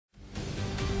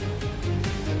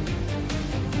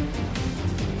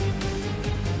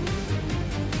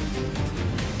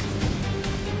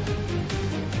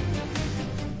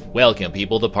Welcome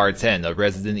people to part 10 of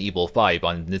Resident Evil 5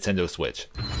 on Nintendo Switch.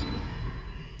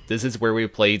 This is where we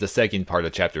play the second part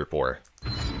of Chapter 4.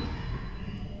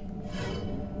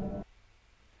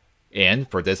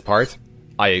 And, for this part,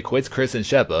 I equipped Chris and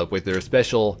Sheva with their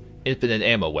special infinite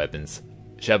ammo weapons,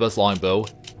 Sheva's longbow,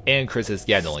 and Chris's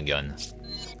Gatling gun.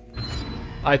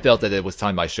 I felt that it was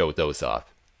time I showed those off.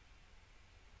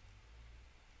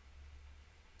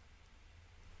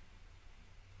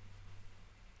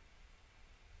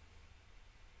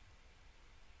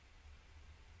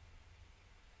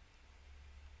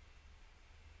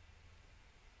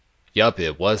 Yup,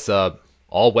 it was,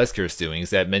 all Wesker's doings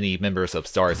that many members of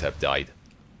STARS have died.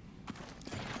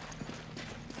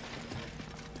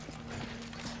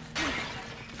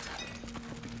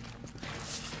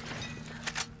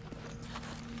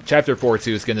 Chapter 4-2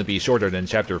 is going to be shorter than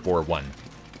Chapter 4-1.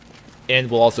 And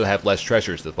we'll also have less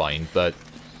treasures to find, but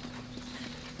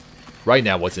right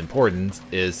now what's important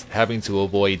is having to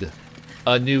avoid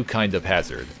a new kind of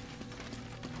hazard.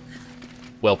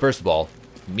 Well, first of all,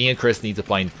 me and Chris need to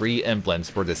find 3 emblems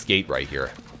for this gate right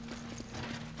here.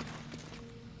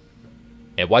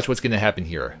 And watch what's going to happen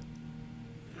here.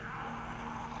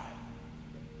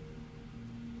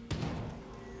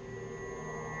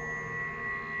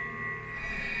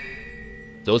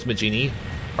 Those Majini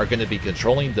are going to be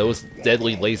controlling those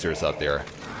deadly lasers up there.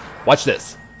 Watch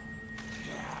this.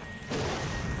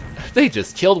 They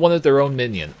just killed one of their own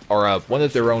minion, or one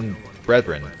of their own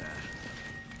brethren.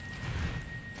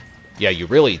 Yeah, you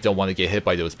really don't want to get hit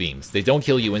by those beams. They don't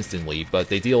kill you instantly, but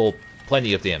they deal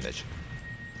plenty of damage.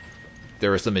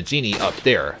 There are some Majini up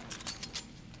there.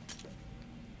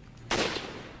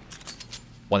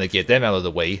 Want to get them out of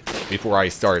the way before I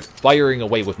start firing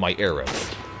away with my arrows.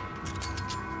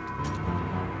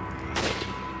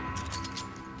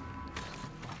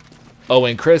 Oh,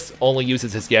 and Chris only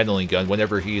uses his Gatling gun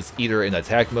whenever he's either in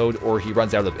attack mode or he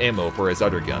runs out of ammo for his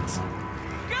other guns.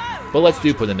 But let's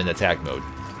put him in attack mode.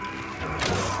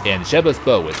 And Sheva's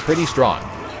bow is pretty strong.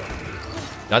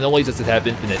 Not only does it have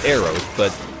infinite arrows,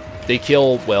 but they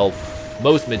kill, well,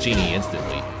 most Majini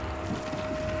instantly.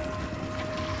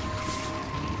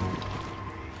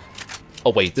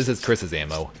 Oh wait, this is Chris's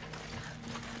ammo.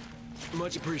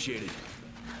 Much appreciated.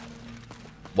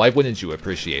 Why wouldn't you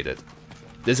appreciate it?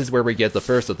 This is where we get the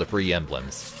first of the 3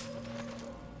 emblems.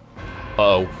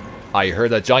 Uh-oh, I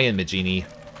heard a giant Majini.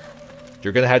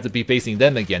 You're gonna have to be facing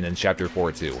them again in Chapter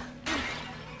 4-2.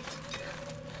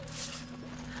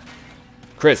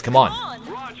 Chris, come on.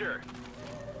 Roger.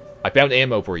 I found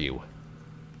ammo for you.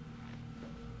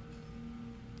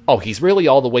 Oh, he's really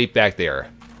all the way back there.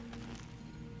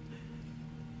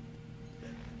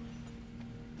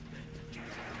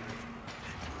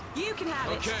 You can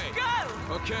have Okay. it.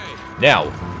 Go. Okay.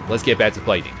 Now, let's get back to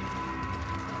fighting.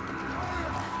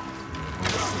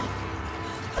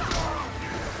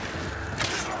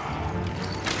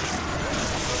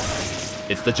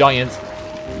 It's the giant.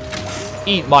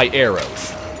 Eat my arrows.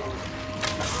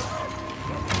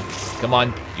 Come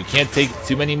on, you can't take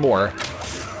too many more.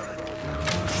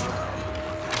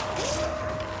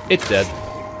 It's dead.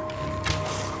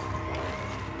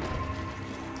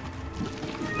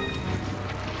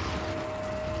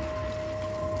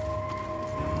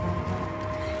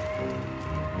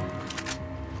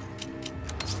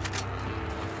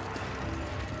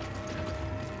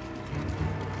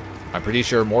 I'm pretty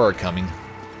sure more are coming.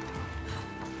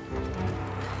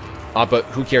 But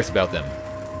who cares about them?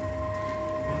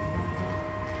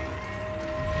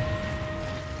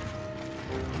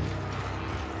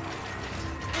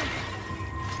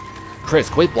 Chris,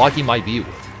 quit blocking my view.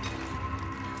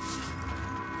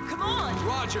 Come on.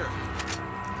 Roger.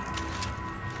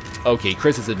 Okay,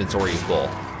 Chris's inventory is full.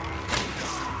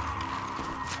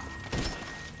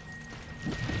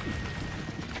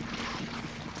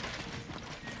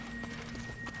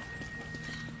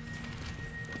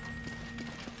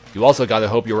 You also gotta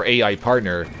hope your AI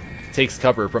partner takes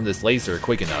cover from this laser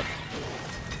quick enough.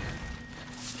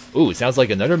 Ooh, it sounds like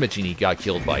another Majini got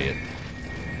killed by it.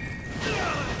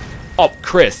 Oh,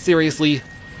 Chris, seriously?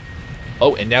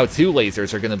 Oh, and now 2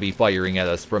 lasers are gonna be firing at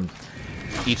us from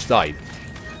each side.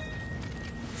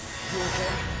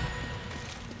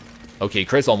 Okay,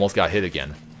 Chris almost got hit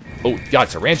again. Oh, God,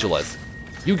 tarantulas.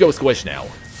 You go squish now.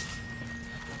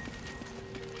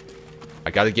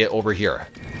 I gotta get over here.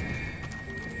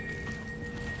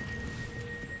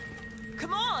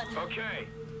 Come on. Okay.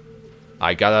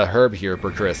 I got a herb here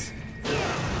for Chris.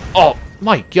 Oh,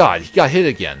 my God, he got hit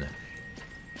again.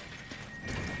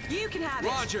 You can have it.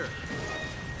 Roger.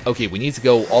 Okay, we need to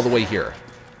go all the way here.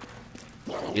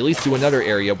 At least to another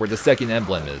area where the second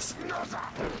emblem is.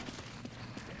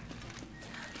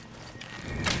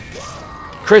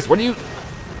 Chris, what are you...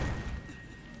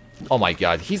 Oh my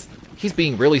god, he's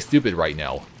being really stupid right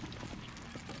now.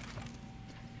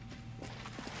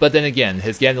 But then again,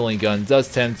 his Gatling gun does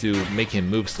tend to make him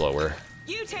move slower.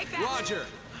 You take that. Roger.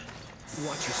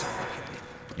 Watch yourself, okay?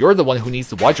 You're the one who needs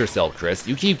to watch yourself, Chris.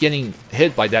 You keep getting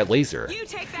hit by that laser. You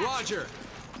take that. Roger.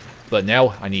 But now,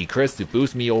 I need Chris to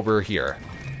boost me over here.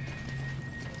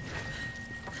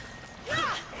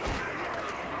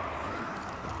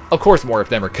 Of course more of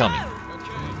them are coming.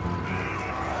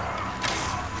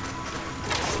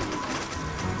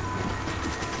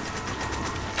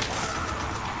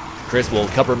 Chris will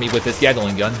cover me with his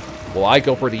Gatling gun, while I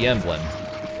go for the emblem.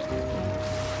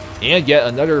 And yet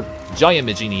another giant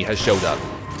Majini has showed up.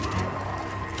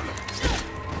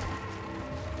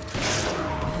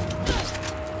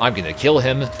 I'm gonna kill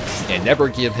him, and never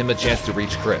give him a chance to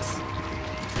reach Chris.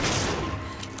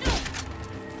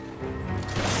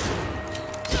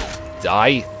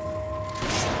 Die.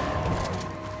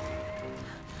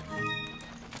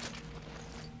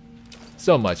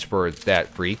 So much for that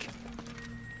freak.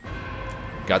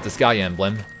 Got the Sky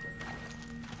Emblem.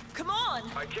 Come on.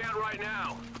 I can't right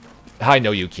now. I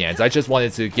know you can't. I just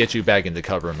wanted to get you back into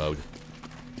cover mode.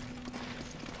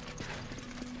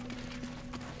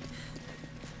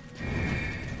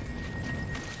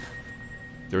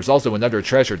 There's also another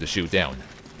treasure to shoot down.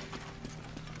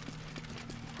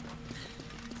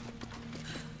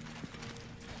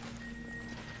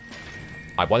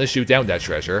 I want to shoot down that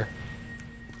treasure.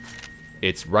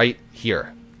 It's right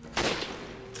here.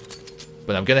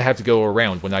 But I'm gonna have to go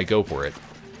around when I go for it.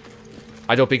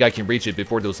 I don't think I can reach it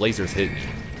before those lasers hit me.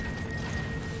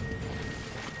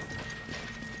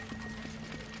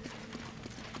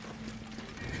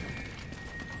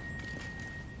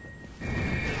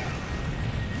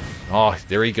 Oh,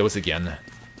 there he goes again.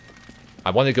 I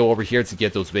want to go over here to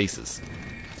get those bases.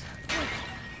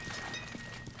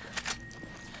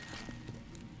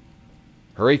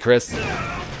 Hurry, Chris.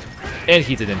 And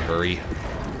he didn't hurry.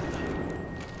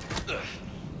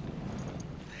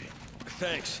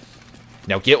 Thanks.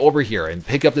 Now get over here and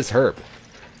pick up this herb.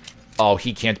 Oh,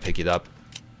 he can't pick it up.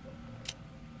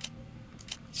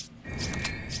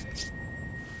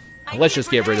 Let's just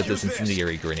get rid of this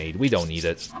incendiary grenade. We don't need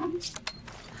it.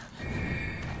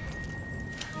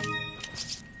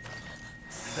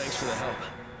 Thanks for the help.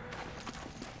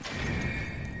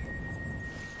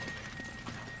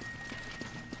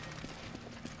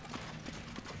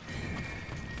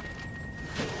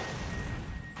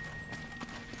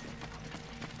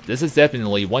 This is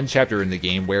definitely one chapter in the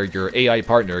game where your AI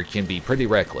partner can be pretty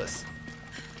reckless.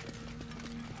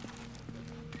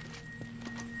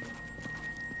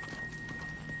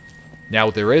 Now,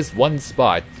 there is one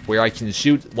spot where I can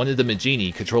shoot one of the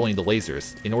Majini controlling the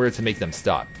lasers in order to make them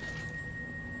stop.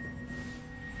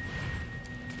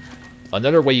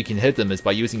 Another way you can hit them is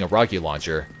by using a rocket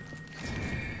launcher.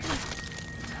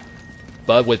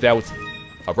 But without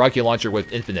a rocket launcher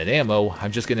with infinite ammo,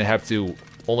 I'm just gonna have to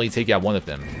only take out one of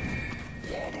them.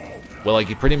 Well, I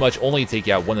can pretty much only take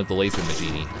out one of the laser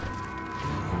Majini.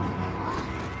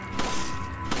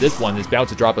 This one is bound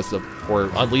to drop us or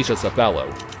unleash a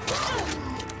Cephalo.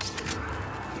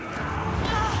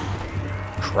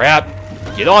 Crap!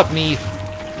 Get off me!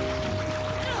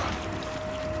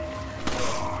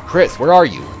 Chris, where are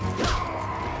you?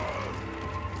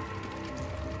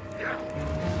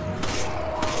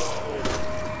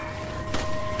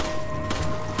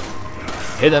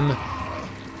 Hit him!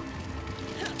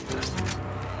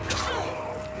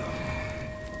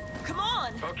 Come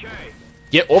on. Okay.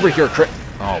 Get over here, Chris!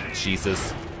 Oh,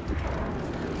 Jesus.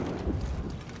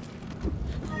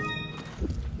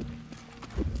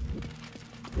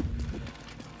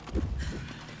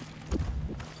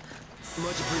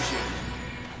 Much appreciated.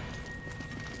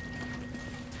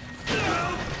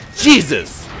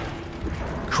 Jesus!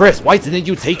 Chris, why didn't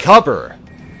you take cover?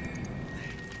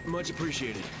 Much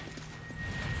appreciated.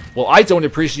 Well, I don't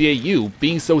appreciate you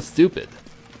being so stupid.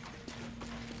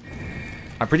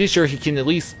 I'm pretty sure he can at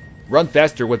least run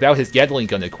faster without his Gatling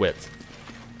gun equipped.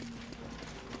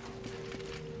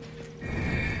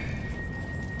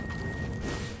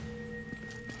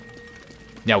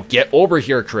 Now get over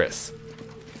here, Chris.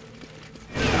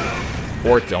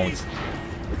 Or don't.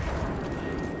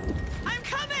 I'm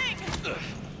coming.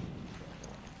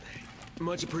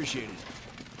 Much appreciated.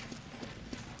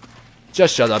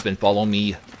 Just shut up and follow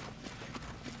me.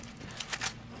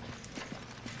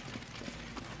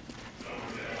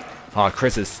 Aw,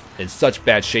 Chris is in such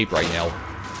bad shape right now.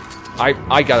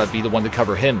 I gotta be the one to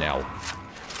cover him now.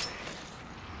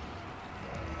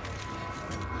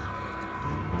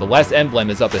 The last emblem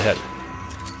is up ahead.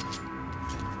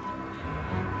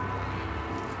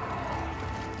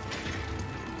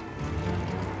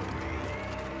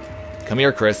 Come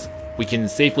here, Chris. We can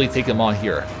safely take him on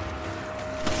here.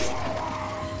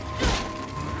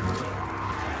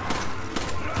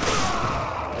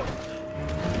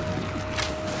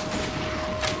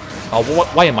 Oh,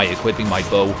 why am I equipping my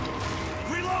bow?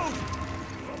 Reload!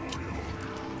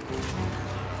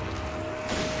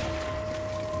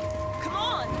 Come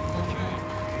on.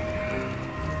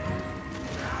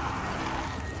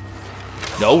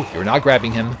 No, you're not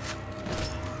grabbing him.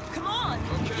 Come on.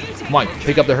 You take Come on,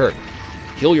 pick up the hurt.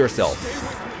 Heal yourself.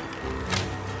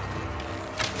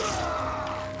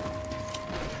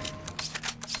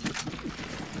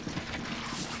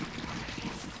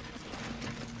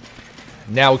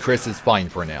 Now Chris is fine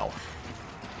for now.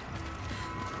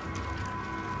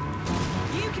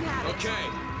 You can have it. Okay.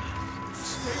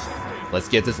 Let's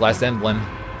get this last emblem.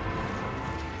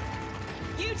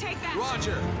 You take that.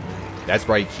 Roger. That's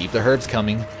right, keep the herbs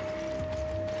coming.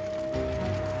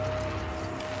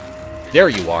 There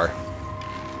you are.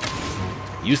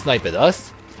 You snipe at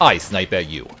us, I snipe at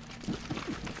you.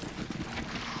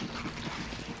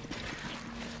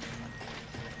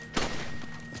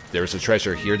 There's a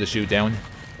treasure here to shoot down.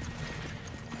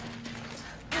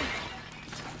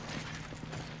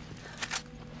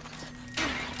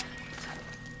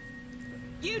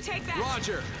 You take that.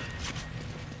 Roger.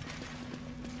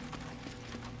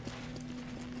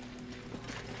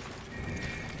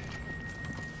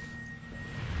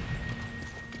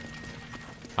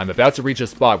 I'm about to reach a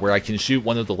spot where I can shoot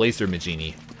one of the laser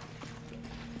Magini.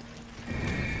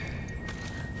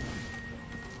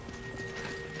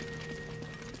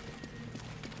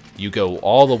 You go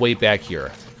all the way back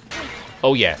here.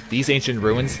 Oh yeah, these ancient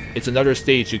ruins, it's another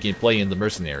stage you can play in the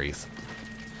Mercenaries.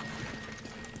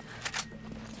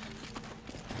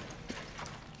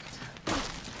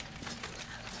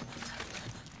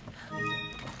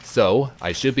 So,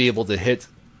 I should be able to hit...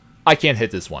 I can't hit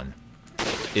this one.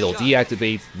 It'll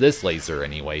deactivate this laser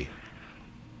anyway.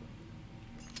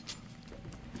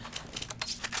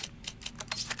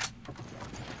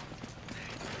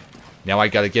 Now I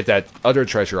gotta get that other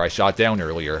treasure I shot down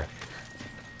earlier.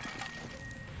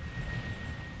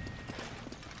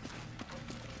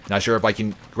 Not sure if I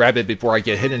can grab it before I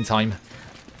get hit in time.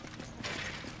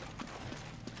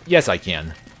 Yes, I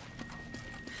can.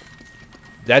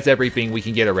 That's everything we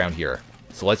can get around here.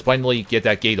 So let's finally get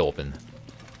that gate open.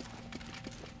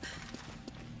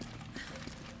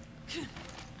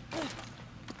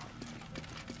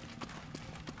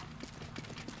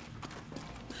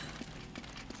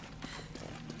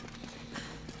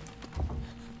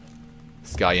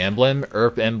 Sky Emblem,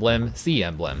 Earth Emblem, Sea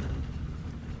Emblem.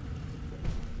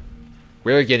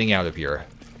 We're getting out of here.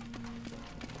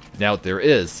 Now there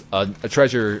is a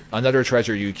treasure, another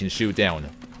treasure you can shoot down.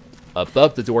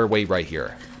 Above the doorway right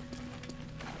here.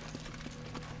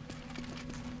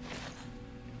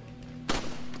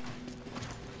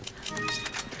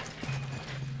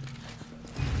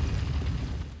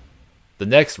 The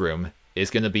next room is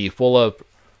going to be full of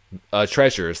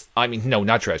treasures. I mean, no,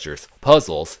 not treasures.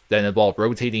 Puzzles that involve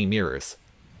rotating mirrors.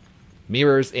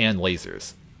 Mirrors and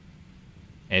lasers.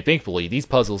 And thankfully, these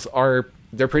puzzles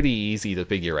they're pretty easy to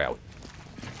figure out.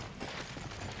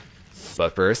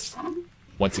 But first,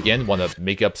 once again, want to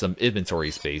make up some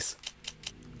inventory space.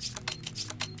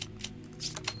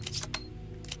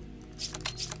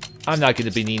 I'm not going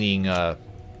to be needing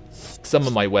some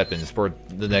of my weapons for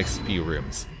the next few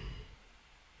rooms.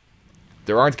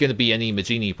 There aren't going to be any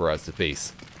Magini for us to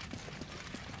face.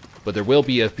 But there will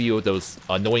be a few of those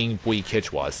annoying Bui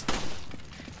Kichwas.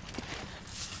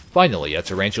 Finally, a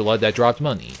tarantula that dropped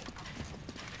money.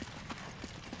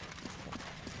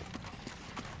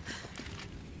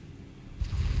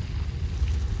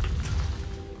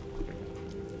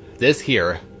 This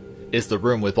here is the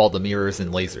room with all the mirrors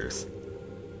and lasers.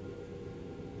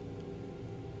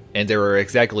 And there are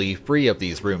exactly 3 of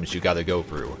these rooms you gotta go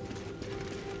through.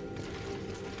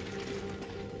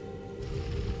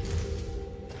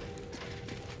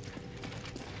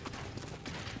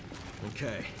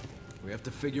 Okay. We have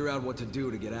to figure out what to do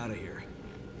to get out of here.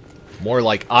 More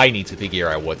like I need to figure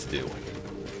out what to do.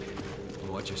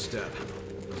 Watch your step.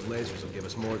 Those lasers will give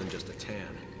us more than just a tan.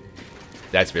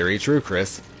 That's very true,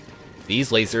 Chris.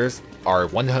 These lasers are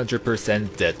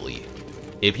 100% deadly.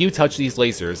 If you touch these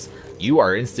lasers, you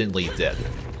are instantly dead.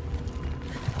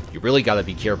 You really gotta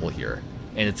be careful here.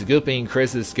 And it's a good thing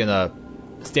Chris is gonna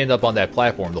stand up on that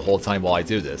platform the whole time while I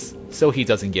do this, so he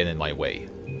doesn't get in my way.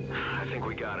 I think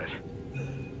we got it.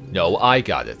 No, I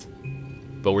got it.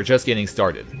 But we're just getting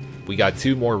started. We got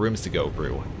 2 more rooms to go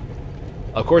through.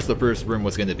 Of course the first room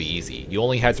was going to be easy. You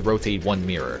only had to rotate 1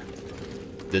 mirror.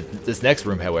 This next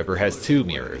room, however, has 2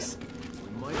 mirrors.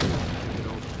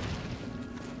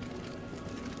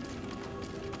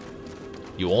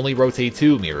 You only rotate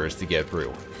 2 mirrors to get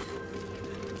through.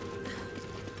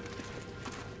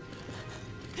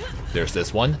 There's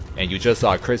this one, and you just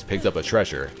saw Chris picked up a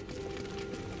treasure.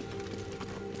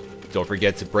 Don't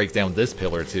forget to break down this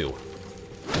pillar too.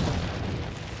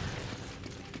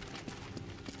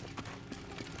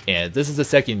 And this is the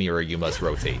second mirror you must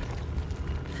rotate.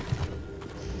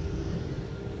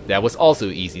 That was also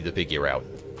easy to figure out.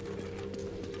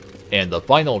 And the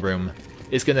final room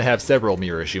is gonna have several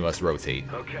mirrors you must rotate.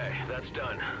 Okay, that's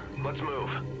done. Let's move.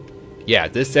 Yeah,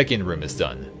 this second room is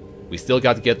done. We still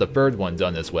got to get the third one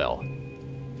done as well.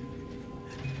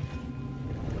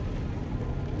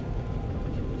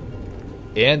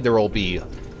 And there will be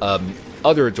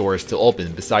other doors to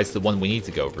open besides the one we need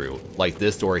to go through, like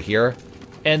this door here,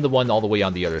 and the one all the way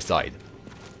on the other side.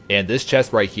 And this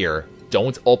chest right here,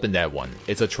 don't open that one,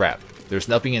 it's a trap. There's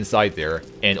nothing inside there,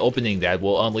 and opening that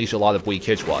will unleash a lot of weak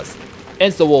Kichwas.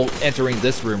 And so we'll entering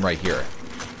this room right here.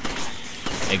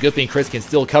 And good thing Chris can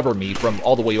still cover me from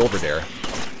all the way over there.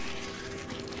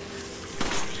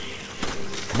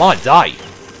 Come on, die!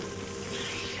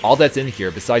 All that's in here,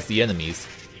 besides the enemies,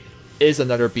 is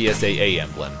another BSAA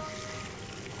emblem.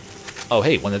 Oh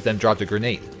hey, one of them dropped a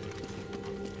grenade.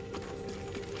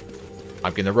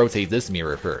 I'm gonna rotate this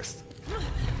mirror first.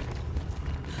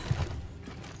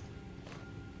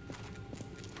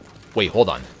 Wait, hold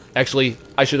on. Actually,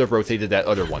 I should have rotated that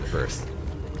other one first.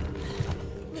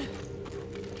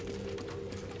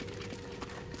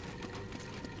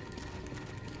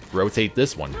 Rotate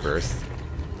this one first.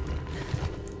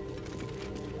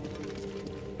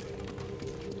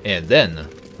 And then,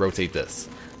 rotate this.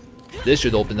 This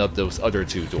should open up those other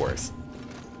 2 doors.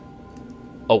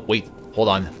 Oh, wait, hold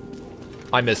on.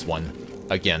 I missed one.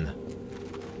 Again.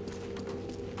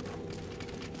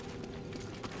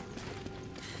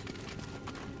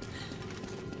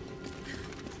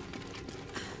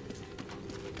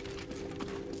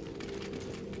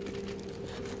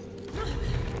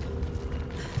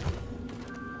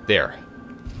 There.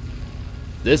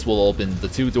 This will open the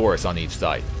 2 doors on each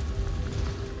side.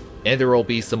 And there will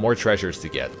be some more treasures to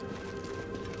get.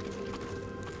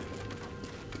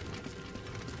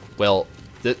 Well,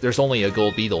 there's only a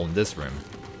gold beetle in this room.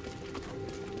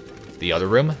 The other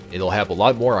room, it'll have a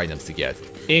lot more items to get,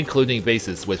 including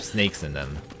bases with snakes in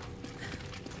them.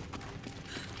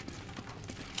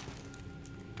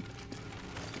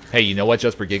 Hey, you know what,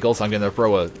 just for giggles, I'm gonna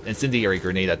throw an incendiary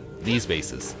grenade at these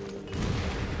bases.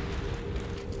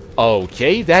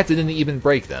 Okay, that didn't even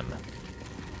break them.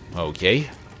 Okay.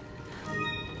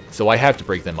 So I have to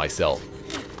break them myself.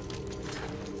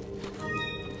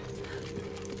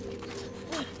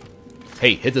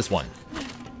 Hey, hit this one.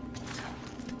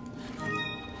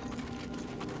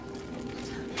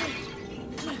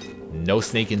 No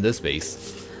snake in this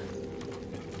base.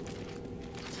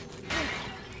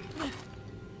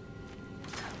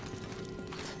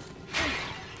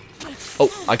 Oh,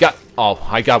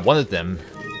 I got one of them,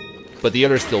 but the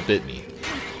other still bit me.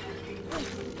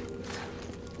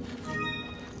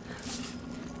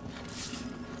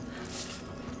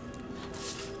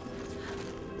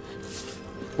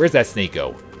 Where's that snake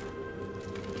go?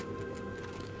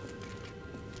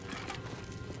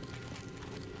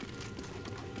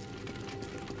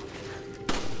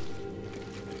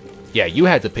 Yeah, you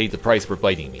had to pay the price for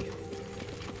biting me.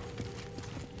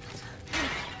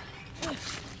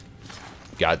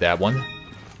 Got that one.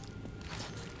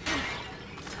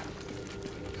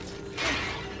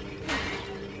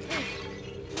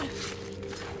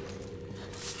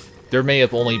 There may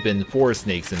have only been 4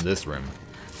 snakes in this room.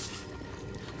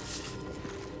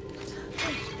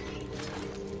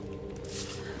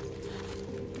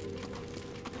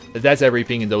 That's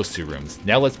everything in those 2 rooms.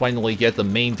 Now let's finally get the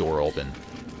main door open.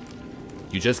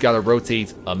 You just gotta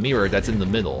rotate a mirror that's in the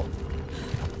middle.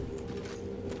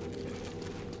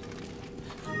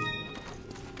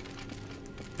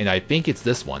 And I think it's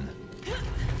this one.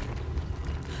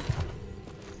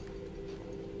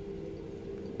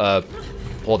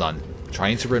 Hold on.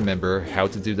 Trying to remember how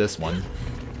to do this one.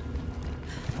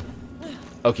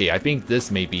 Okay, I think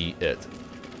this may be it.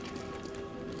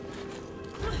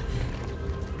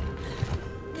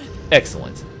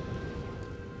 Excellent.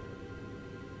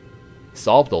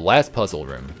 Solve the last puzzle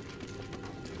room.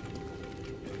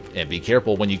 And be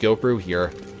careful when you go through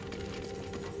here.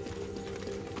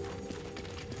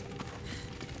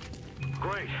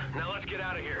 Great, now let's get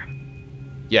out of here.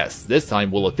 Yes, this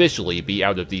time we'll officially be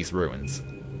out of these ruins.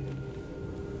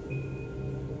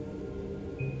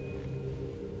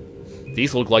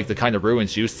 These look like the kind of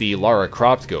ruins you see Lara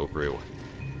Croft go through.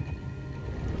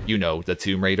 You know, the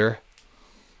Tomb Raider.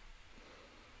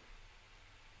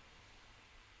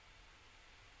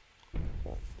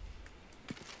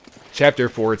 Chapter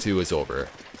 4-2 is over.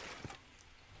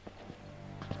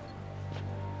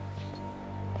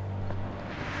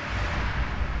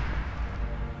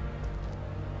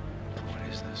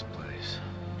 What is this place?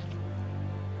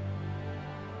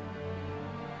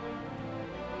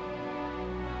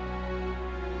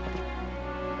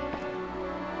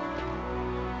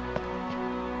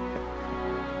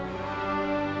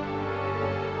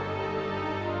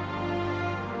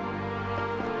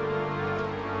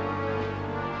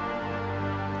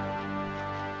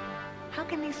 How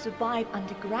can they survive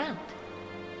underground?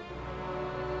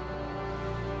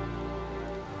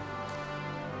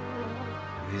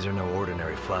 These are no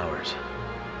ordinary flowers.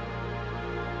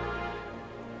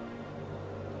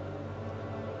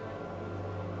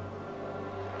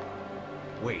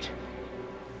 Wait.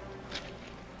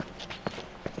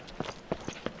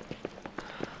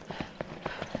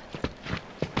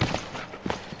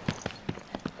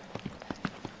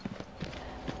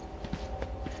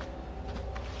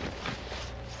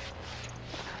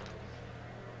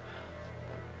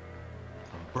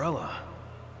 Umbrella.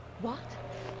 What?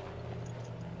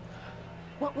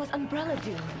 What was Umbrella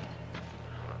doing?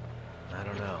 I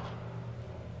don't know.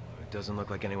 It doesn't look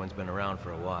like anyone's been around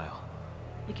for a while.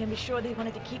 You can be sure they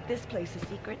wanted to keep this place a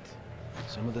secret.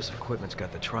 Some of this equipment's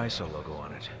got the Triso logo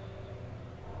on it.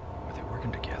 Are they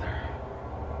working together?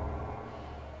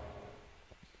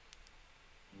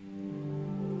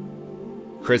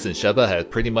 Chris and Sheva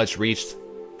had pretty much reached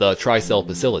the Tricell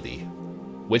facility,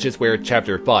 which is where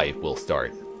Chapter 5 will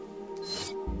start.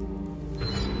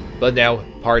 But now,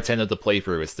 part 10 of the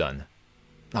playthrough is done.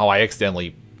 Oh, I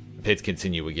accidentally hit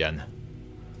continue again.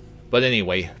 But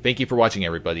anyway, thank you for watching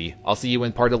everybody. I'll see you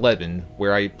in part 11,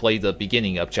 where I play the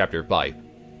beginning of Chapter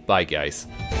 5. Bye guys.